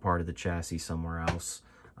top part of the chassis somewhere else,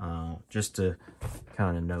 just to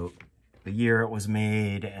kind of note the year it was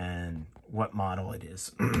made and what model it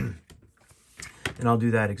is. And I'll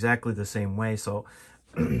do that exactly the same way. So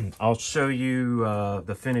I'll show you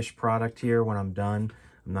the finished product here when I'm done.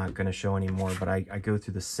 I'm not going to show any more, but I go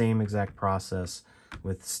through the same exact process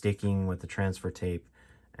with sticking with the transfer tape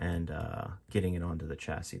and getting it onto the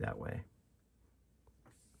chassis that way.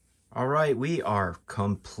 All right, we are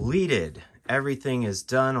completed. Everything is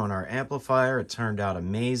done on our amplifier. It turned out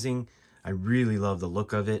amazing. I really love the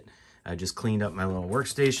look of it. I just cleaned up my little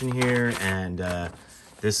workstation here, and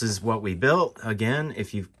this is what we built. Again,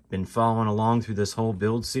 if you've been following along through this whole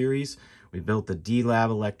build series, we built the DLab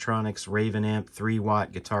Electronics Raven amp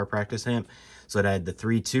 3-watt guitar practice amp. So it had the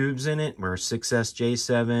 3 tubes in it. Our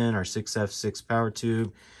 6S-J7, our 6F6 power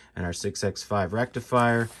tube, and our 6X5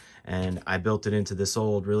 rectifier. And I built it into this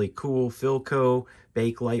old really cool Philco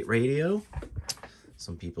Bakelite radio.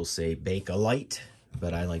 Some people say Bake-A-Lite,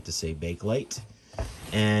 but I like to say Bakelite.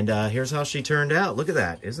 And here's how she turned out. Look at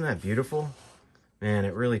that. Isn't that beautiful? Man,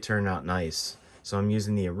 it really turned out nice. So I'm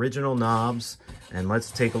using the original knobs, and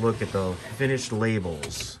let's take a look at the finished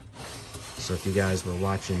labels. So if you guys were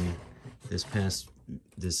watching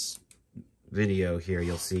this video here,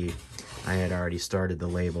 you'll see I had already started the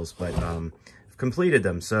labels, but completed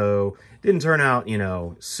them. So it didn't turn out, you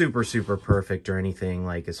know, super perfect or anything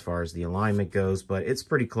like as far as the alignment goes, but it's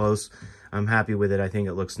pretty close. I'm happy with it. I think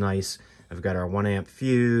it looks nice. I've got our 1 amp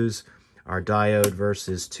fuse, our diode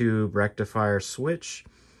versus tube rectifier switch.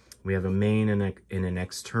 We have a main and an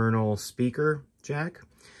external speaker jack,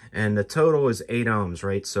 and the total is 8 ohms,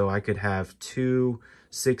 right? So I could have 2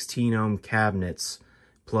 16 ohm cabinets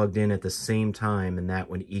plugged in at the same time, and that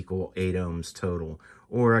would equal 8 ohms total.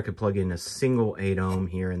 Or I could plug in a single 8 ohm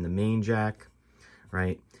here in the main jack,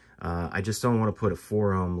 right? I just don't want to put a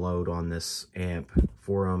 4 ohm load on this amp.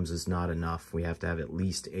 4 ohms is not enough. We have to have at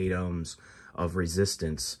least 8 ohms of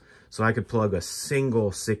resistance. So I could plug a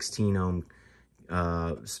single 16 ohm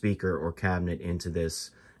speaker or cabinet into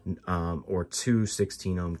this, or 2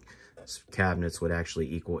 16 ohm cabinets would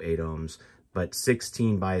actually equal 8 ohms. But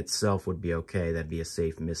 16 by itself would be okay. That'd be a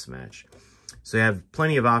safe mismatch. So you have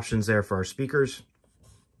plenty of options there for our speakers.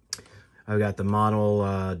 I've got the model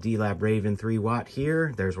DLab Raven 3-watt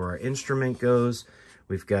here. There's where our instrument goes.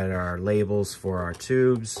 We've got our labels for our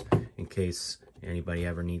tubes in case anybody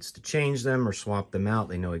ever needs to change them or swap them out.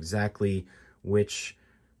 They know exactly which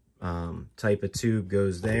type of tube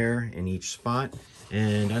goes there in each spot.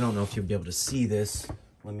 And I don't know if you'll be able to see this.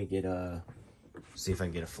 Let me get see if I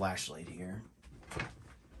can get a flashlight here.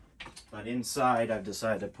 But inside, I've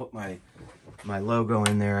decided to put my logo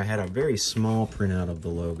in there. I had a very small printout of the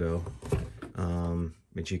logo,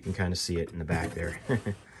 but you can kind of see it in the back there.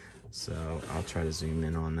 So I'll try to zoom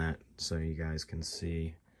in on that so you guys can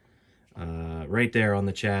see. Right there on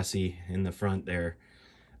the chassis in the front there,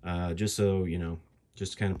 just so, you know,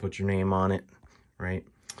 just kind of put your name on it, right?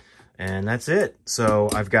 And that's it. So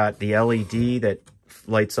I've got the LED that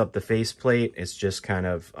lights up the faceplate. It's just kind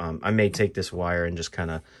of, I may take this wire and just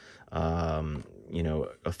kind of, you know,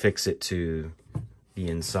 affix it to the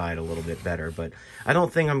inside a little bit better. But I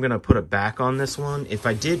don't think I'm going to put a back on this one. If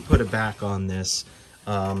I did put a back on this,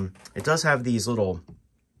 it does have these little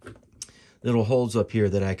holes up here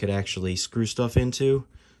that I could actually screw stuff into,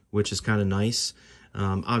 which is kind of nice.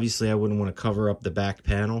 Obviously, I wouldn't want to cover up the back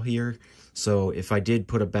panel here. So if I did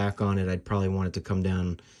put a back on it, I'd probably want it to come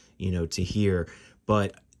down, you know, to here.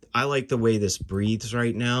 But I like the way this breathes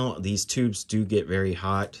right now. These tubes do get very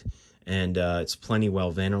hot, and it's plenty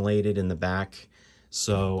well ventilated in the back.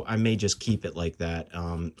 So I may just keep it like that,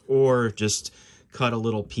 or just cut a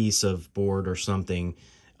little piece of board or something,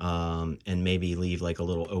 and maybe leave like a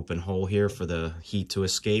little open hole here for the heat to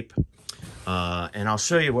escape. And I'll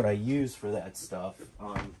show you what I use for that stuff.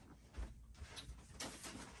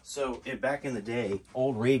 So back in the day,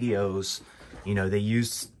 old radios, you know, they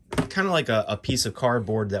used kind of like a piece of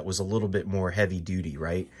cardboard that was a little bit more heavy duty,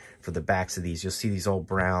 right? For the backs of these, you'll see these old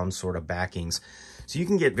brown sort of backings. So you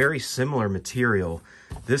can get very similar material.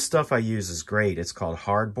 This stuff I use is great. It's called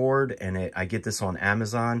hardboard, and I get this on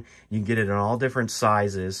Amazon. You can get it in all different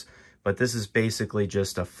sizes, but this is basically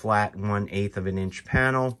just a flat 1/8 of an inch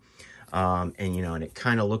panel. And you know, and it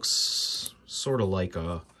kind of looks sort of like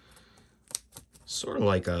a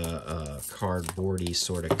cardboardy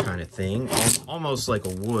sort of kind of thing, almost like a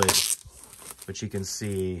wood, but you can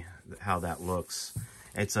see how that looks.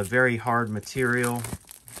 It's a very hard material,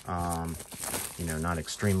 you know, not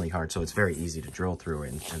extremely hard, so it's very easy to drill through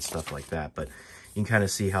it and stuff like that. But you can kind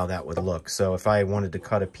of see how that would look. So if I wanted to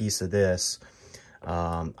cut a piece of this,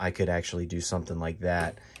 I could actually do something like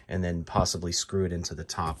that and then possibly screw it into the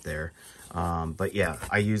top there. But yeah,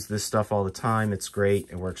 I use this stuff all the time. It's great.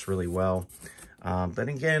 It works really well. But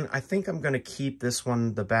again, I think I'm going to keep this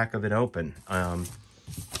one, the back of it, open.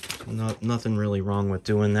 Nothing really wrong with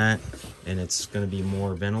doing that. And it's going to be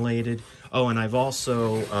more ventilated. Oh, and I've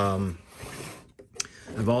also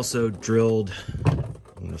drilled,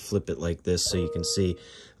 I'm going to flip it like this so you can see.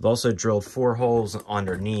 I've also drilled 4 holes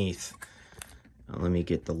underneath. Let me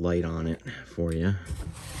get the light on it for you.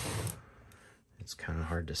 It's kind of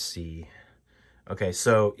hard to see. Okay,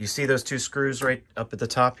 so you see those 2 screws right up at the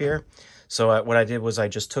top here? So what I did was I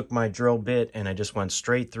just took my drill bit and I just went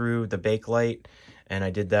straight through the bakelite, and I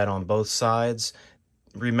did that on both sides.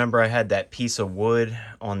 Remember, I had that piece of wood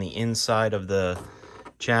on the inside of the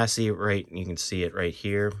chassis, right? You can see it right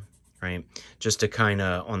here, right? Just to kind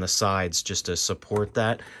of, on the sides, just to support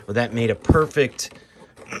that. Well, that made a perfect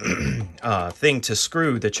thing to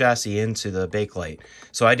screw the chassis into the bakelite.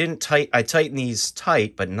 So I tightened these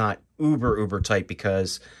tight, but not uber tight,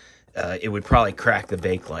 because it would probably crack the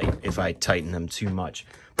bakelite if I tightened them too much.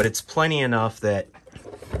 But it's plenty enough that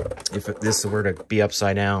if this were to be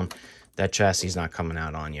upside down, that chassis is not coming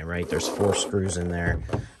out on you, right? There's 4 screws in there,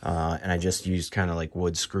 and I just used kind of like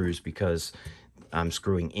wood screws because I'm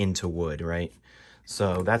screwing into wood, right?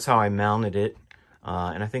 So that's how I mounted it,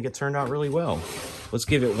 and I think it turned out really well. Let's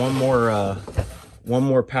give it one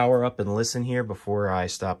more power up and listen here before I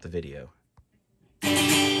stop the video.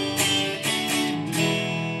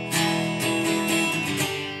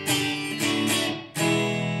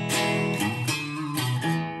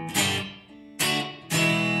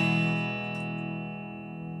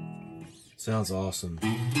 Sounds awesome.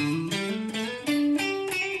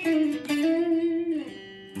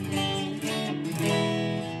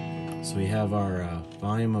 So we have our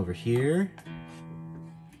volume over here.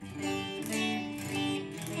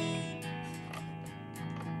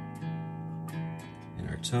 And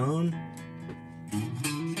our tone.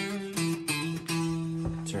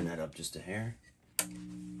 Turn that up just a hair.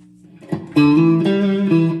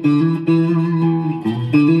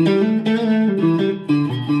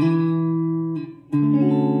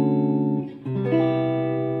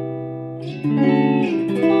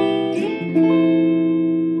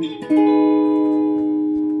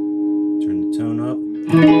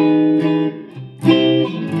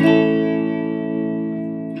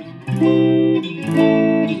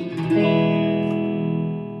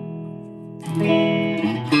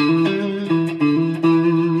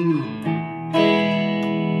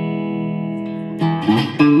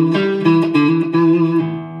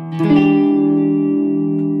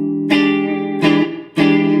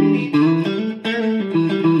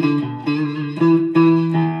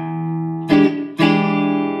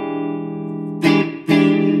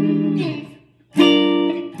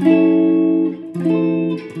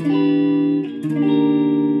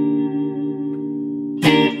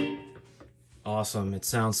 Awesome. It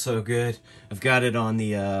sounds so good. I've got it on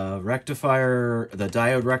the rectifier, the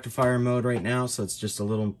diode rectifier mode right now, so it's just a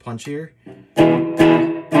little punchier.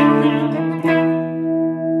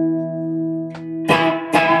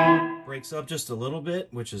 Breaks up just a little bit,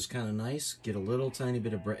 which is kind of nice. Get a little tiny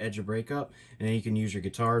bit of edge of breakup, and then you can use your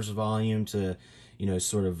guitar's volume to, you know,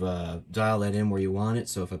 sort of dial that in where you want it.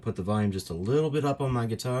 So if I put the volume just a little bit up on my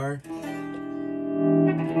guitar,